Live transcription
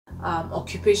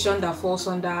occupation that falls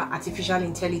under artificial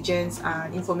intelligence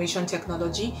and information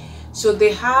technology. So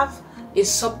they have a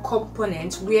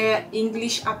sub-component where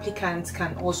English applicants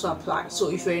can also apply. So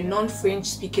if you're a non-French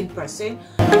speaking person,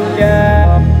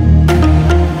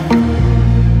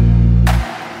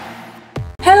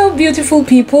 hello beautiful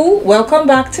people, welcome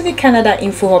back to the Canada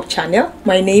Info Hub channel.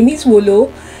 My name is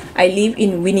Wolo. I live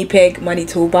in Winnipeg,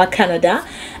 Manitoba, Canada,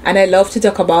 and I love to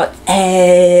talk about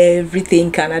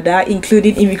everything Canada,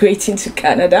 including immigrating to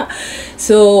Canada.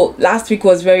 So last week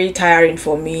was very tiring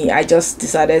for me. I just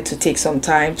decided to take some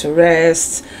time to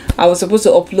rest. I was supposed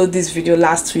to upload this video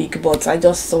last week, but I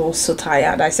just was so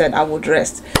tired. I said I would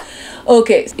rest.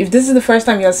 Okay, if this is the first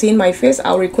time you're seeing my face,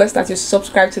 I'll request that you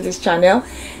subscribe to this channel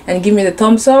and give me the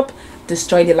thumbs up.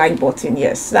 Destroy the like button.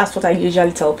 Yes, that's what I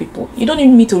usually tell people. You don't need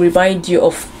me to remind you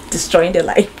of destroying the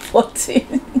like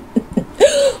button.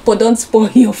 But don't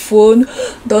spoil your phone,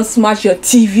 don't smash your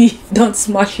TV, don't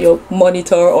smash your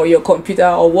monitor or your computer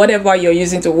or whatever you're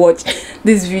using to watch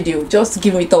this video. Just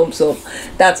give me thumbs up.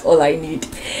 That's all I need.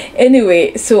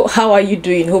 Anyway, so how are you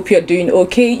doing? Hope you're doing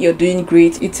okay. You're doing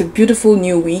great. It's a beautiful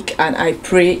new week and I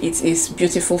pray it is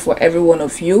beautiful for every one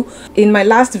of you. In my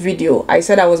last video, I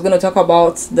said I was going to talk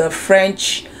about the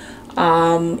French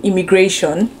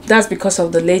immigration. That's because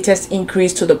of the latest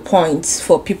increase to the points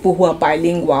for people who are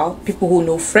bilingual, people who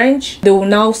know French. They will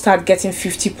now start getting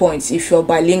 50 points if you're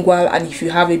bilingual and if you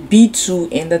have a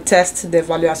B2 in the test, the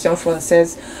Evaluation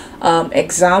Française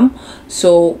exam.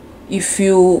 So if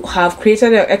you have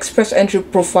created an express entry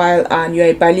profile and you're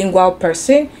a bilingual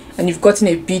person and you've gotten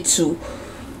a B2,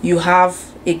 you have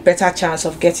a better chance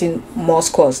of getting more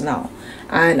scores now.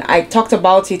 And I talked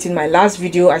about it in my last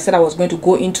video. I said I was going to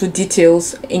go into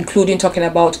details, including talking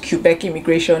about Quebec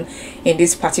immigration in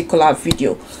this particular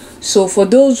video. So for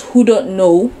those who don't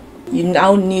know, you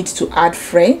now need to add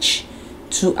French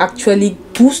to actually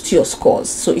boost your scores.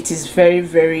 So it is very,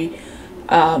 very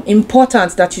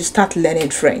important that you start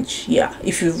learning French. Yeah,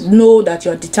 if you know that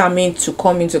you're determined to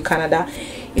come into Canada,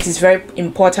 it is very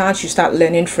important you start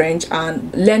learning French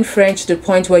and learn French to the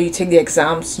point where you take the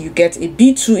exams, you get a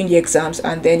B2 in the exams,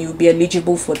 and then you'll be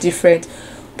eligible for different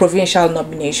provincial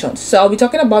nominations. So I'll be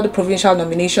talking about the provincial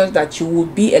nominations that you will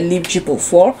be eligible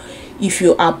for if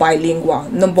you are bilingual.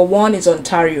 Number one is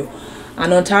Ontario.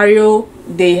 And Ontario,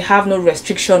 they have no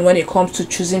restriction when it comes to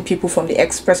choosing people from the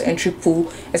express entry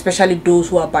pool, especially those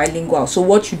who are bilingual. So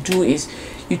what you do is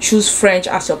you choose French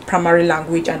as your primary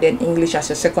language and then English as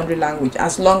your secondary language,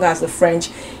 as long as the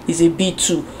French is a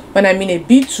B2. When I mean a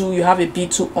B2, you have a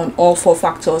B2 on all four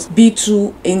factors.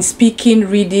 B2 in speaking,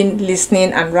 reading,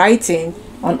 listening, and writing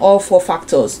on all four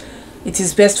factors. It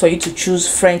is best for you to choose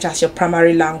French as your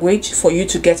primary language for you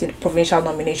to get a provincial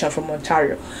nomination from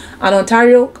Ontario. And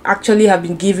Ontario actually have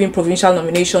been giving provincial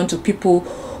nomination to people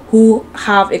who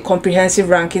have a comprehensive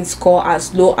ranking score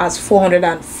as low as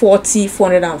 440,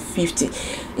 450.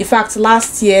 In fact,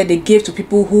 last year they gave to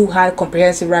people who had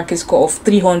comprehensive ranking score of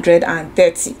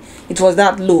 330. It was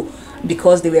that low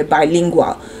because they were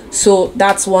bilingual. So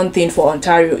that's one thing for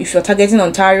Ontario. If you're targeting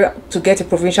Ontario to get a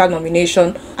provincial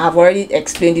nomination, I've already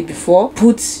explained it before,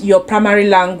 put your primary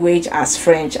language as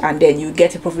French and then you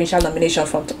get a provincial nomination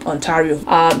from Ontario.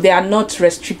 They are not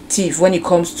restrictive when it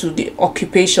comes to the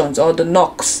occupations or the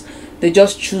knocks. They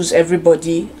just choose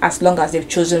everybody as long as they've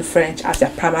chosen French as their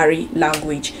primary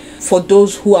language for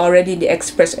those who are already in the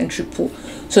express entry pool.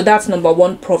 So that's number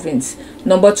one province.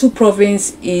 Number two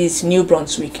province is New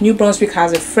Brunswick. New Brunswick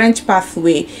has a French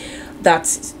pathway that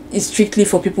is strictly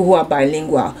for people who are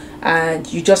bilingual,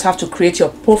 and you just have to create your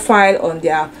profile on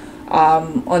their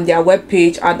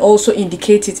webpage and also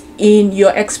indicate it in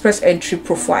your express entry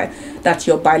profile that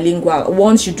you're bilingual.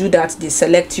 Once you do that, they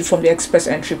select you from the express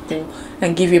entry pool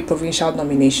and give you a provincial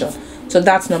nomination. So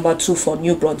that's number two for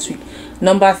New Brunswick.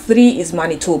 Number three is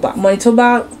Manitoba.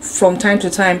 Manitoba from time to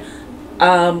time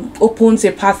opens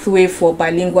a pathway for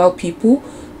bilingual people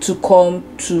to come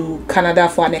to Canada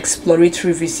for an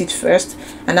exploratory visit first,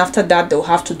 and after that they'll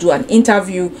have to do an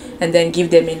interview and then give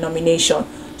them a nomination.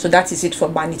 So that is it for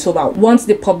Manitoba. Once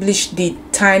they publish the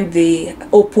time they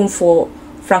open for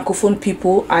francophone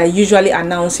people, I usually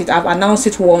announce it. I've announced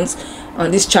it once on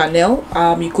this channel.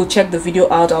 You could check the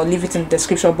video out. I'll leave it in the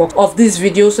description box of this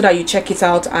video so that you check it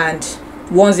out, and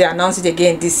once they announce it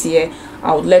again this year,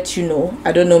 I'll let you know.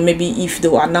 I don't know, maybe if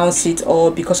they'll announce it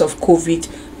or because of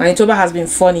COVID. Manitoba has been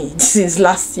funny since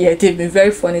last year. They've been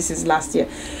very funny since last year.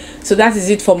 So that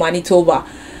is it for Manitoba.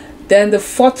 Then the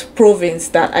fourth province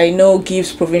that I know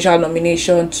gives provincial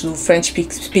nomination to French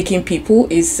speaking people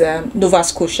is Nova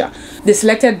Scotia. They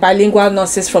selected bilingual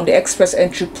nurses from the express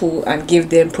entry pool and gave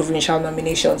them provincial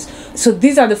nominations. So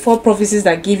these are the 4 provinces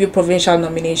that give you provincial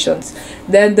nominations.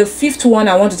 Then the 5th one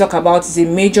I want to talk about is a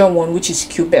major one, which is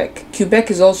Quebec. Quebec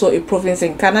is also a province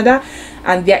in Canada,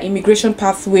 and their immigration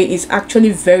pathway is actually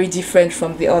very different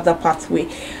from the other pathway.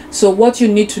 So what you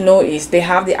need to know is they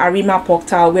have the ARIMA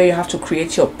portal where you have to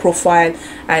create your profile,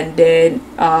 and then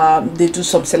they do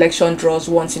some selection draws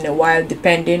once in a while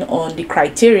depending on the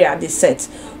criteria they set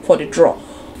for the draw.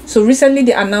 So recently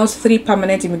they announced 3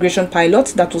 permanent immigration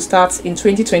pilots that will start in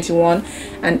 2021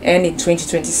 and end in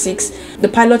 2026. The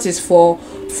pilot is for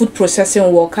food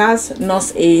processing workers,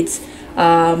 nurse aides,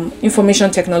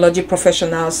 information technology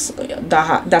professionals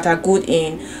that are good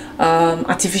in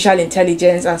artificial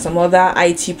intelligence and some other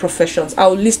IT professions.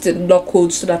 I'll list the law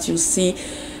codes so that you see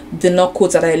the law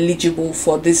codes that are eligible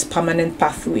for this permanent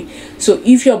pathway. So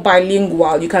if you're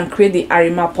bilingual, you can create the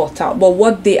ARIMA portal, but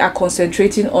what they are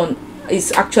concentrating on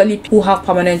is actually people who have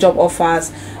permanent job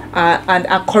offers and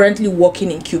are currently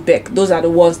working in Quebec. Those are the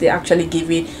ones they actually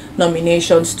giving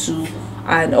nominations to,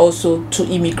 and also to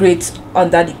immigrate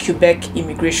under the Quebec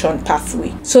immigration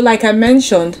pathway. So like I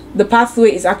mentioned, the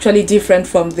pathway is actually different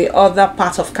from the other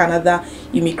part of Canada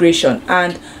immigration,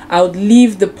 and I would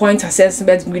leave the point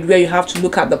assessment grid where you have to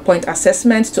look at the point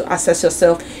assessment to assess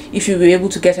yourself if you were able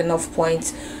to get enough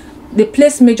points. They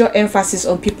place major emphasis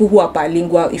on people who are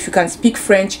bilingual. If you can speak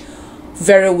French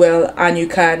very well and you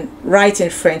can write in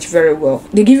French very well,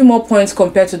 they give you more points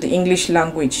compared to the English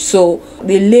language, so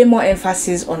they lay more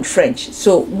emphasis on French.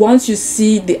 So once you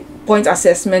see the point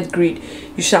assessment grid,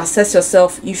 you shall assess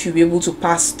yourself if you'll be able to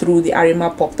pass through the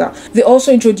ARIMA portal. They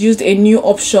also introduced a new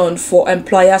option for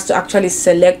employers to actually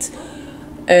select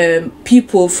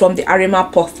people from the ARIMA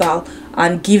portal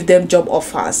and give them job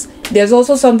offers. There's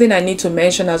also something I need to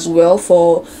mention as well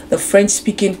for the French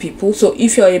speaking people. So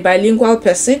if you're a bilingual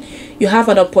person, you have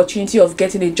an opportunity of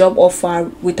getting a job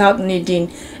offer without needing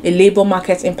a labor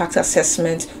market impact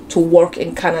assessment to work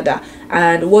in Canada.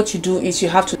 And what you do is you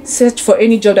have to search for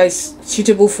any job that is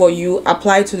suitable for you,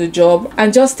 apply to the job,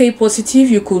 and just stay positive.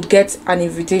 You could get an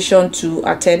invitation to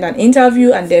attend an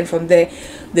interview, and then from there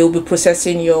they will be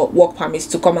processing your work permits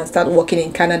to come and start working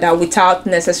in Canada without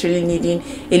necessarily needing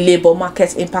a labor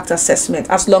market impact assessment,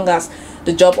 as long as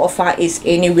the job offer is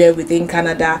anywhere within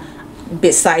Canada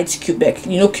besides Quebec.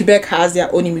 You know, Quebec has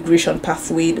their own immigration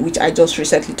pathway, which I just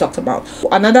recently talked about.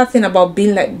 Another thing about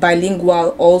being like bilingual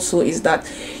also is that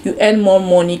you earn more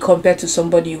money compared to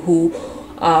somebody who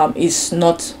is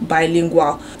not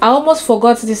bilingual. I almost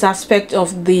forgot this aspect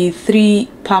of the 3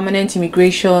 permanent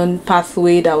immigration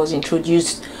pathway that was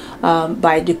introduced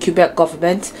by the Quebec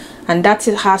government, and that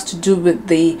it has to do with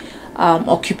the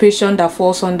occupation that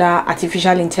falls under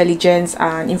artificial intelligence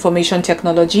and information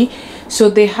technology. So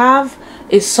they have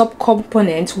a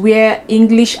subcomponent where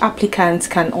English applicants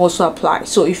can also apply.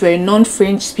 So if you're a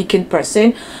non-French speaking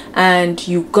person and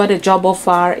you got a job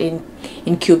offer in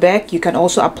Quebec, you can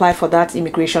also apply for that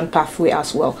immigration pathway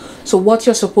as well. So what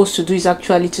you're supposed to do is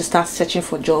actually to start searching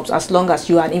for jobs. As long as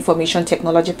you are an information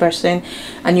technology person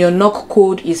and your NOC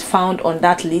code is found on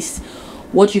that list,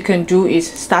 what you can do is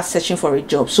start searching for a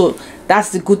job. So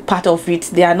that's the good part of it.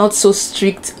 They are not so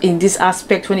strict in this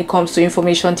aspect when it comes to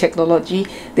information technology.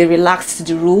 They relaxed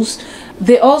the rules.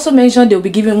 They also mentioned they'll be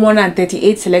giving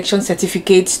 138 selection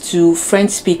certificates to French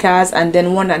speakers and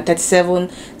then 137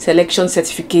 selection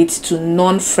certificates to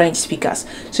non-French speakers.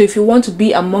 So if you want to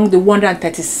be among the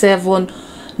 137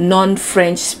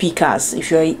 non-French speakers, if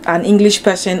you're an English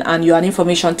person and you're an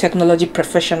information technology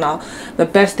professional, the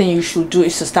best thing you should do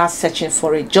is to start searching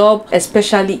for a job,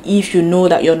 especially if you know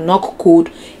that your NOC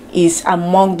code is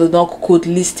among the NOC code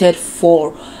listed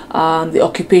for the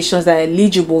occupations that are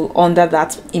eligible under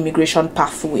that immigration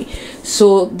pathway.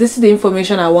 So this is the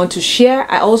information I want to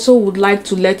share. I also would like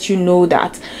to let you know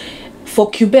that for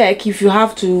Quebec, if you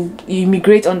have to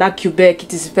immigrate under Quebec,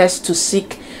 it is best to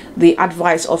seek the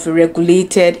advice of a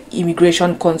regulated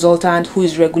immigration consultant who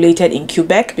is regulated in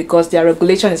Quebec, because their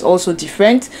regulation is also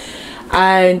different.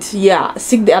 And yeah,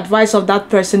 seek the advice of that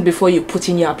person before you put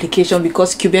in your application,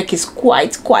 because Quebec is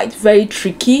quite very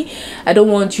tricky. I don't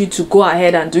want you to go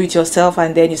ahead and do it yourself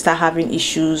and then you start having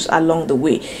issues along the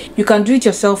way. You can do it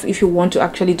yourself if you want to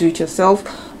actually do it yourself,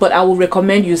 but I will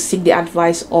recommend you seek the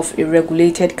advice of a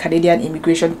regulated Canadian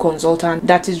immigration consultant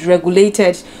that is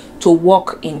regulated to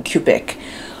work in Quebec.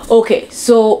 Okay,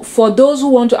 so for those who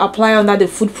want to apply under the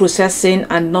food processing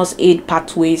and nurse aid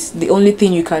pathways, the only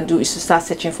thing you can do is to start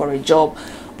searching for a job.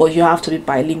 but you have to be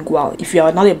bilingual. If you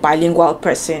are not a bilingual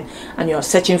person and you're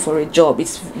searching for a job,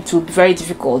 it will be very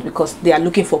difficult, because they are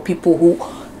looking for people who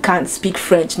can speak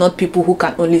French, not people who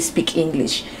can only speak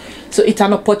English. So it's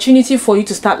an opportunity for you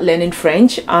to start learning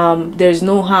French. There's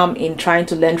no harm in trying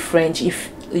to learn French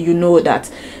if you know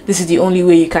that this is the only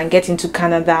way you can get into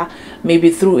Canada,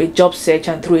 maybe through a job search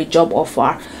and through a job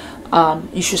offer.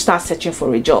 You should start searching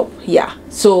for a job. Yeah,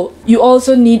 so you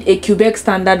also need a Quebec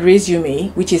standard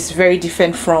resume, which is very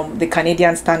different from the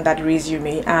Canadian standard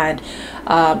resume, and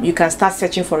you can start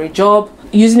searching for a job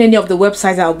using any of the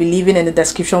websites I'll be leaving in the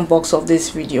description box of this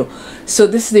video. So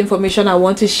this is the information I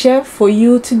want to share for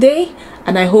you today,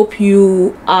 and I hope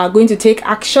you are going to take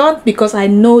action, because I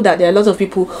know that there are a lot of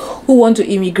people who want to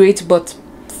immigrate, but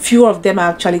few of them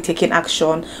are actually taking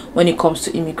action when it comes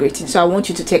to immigrating. So I want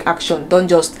you to take action. Don't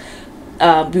just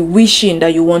be wishing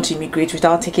that you want to immigrate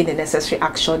without taking the necessary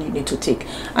action you need to take.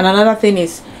 And another thing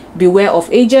is, beware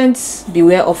of agents,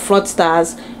 beware of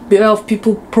fraudsters, beware of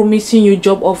people promising you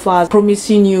job offers,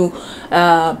 promising you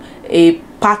a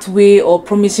pathway, or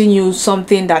promising you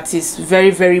something that is very,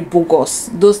 very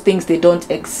bogus. Those things, they don't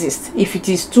exist. If it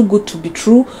is too good to be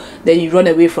true, then you run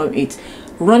away from it.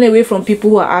 Run away from people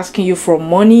who are asking you for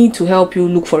money to help you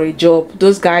look for a job.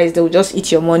 Those guys, they will just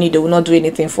eat your money. They will not do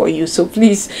anything for you. So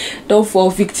please don't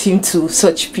fall victim to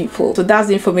such people. So that's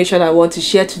the information I want to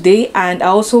share today. And I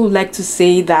also would like to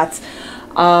say that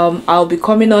I'll be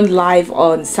coming on live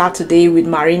on Saturday with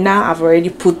Marina. I've already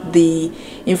put the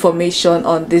information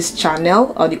on this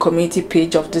channel, on the community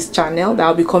page of this channel, that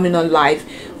I'll be coming on live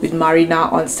with Marina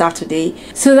on Saturday.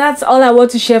 So that's all I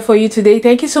want to share for you today.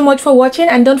 Thank you so much for watching,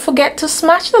 and don't forget to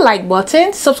smash the like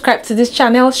button, subscribe to this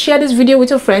channel, share this video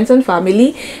with your friends and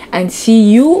family, and see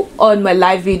you on my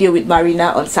live video with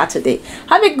Marina on Saturday.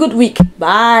 Have a good week.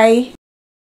 Bye.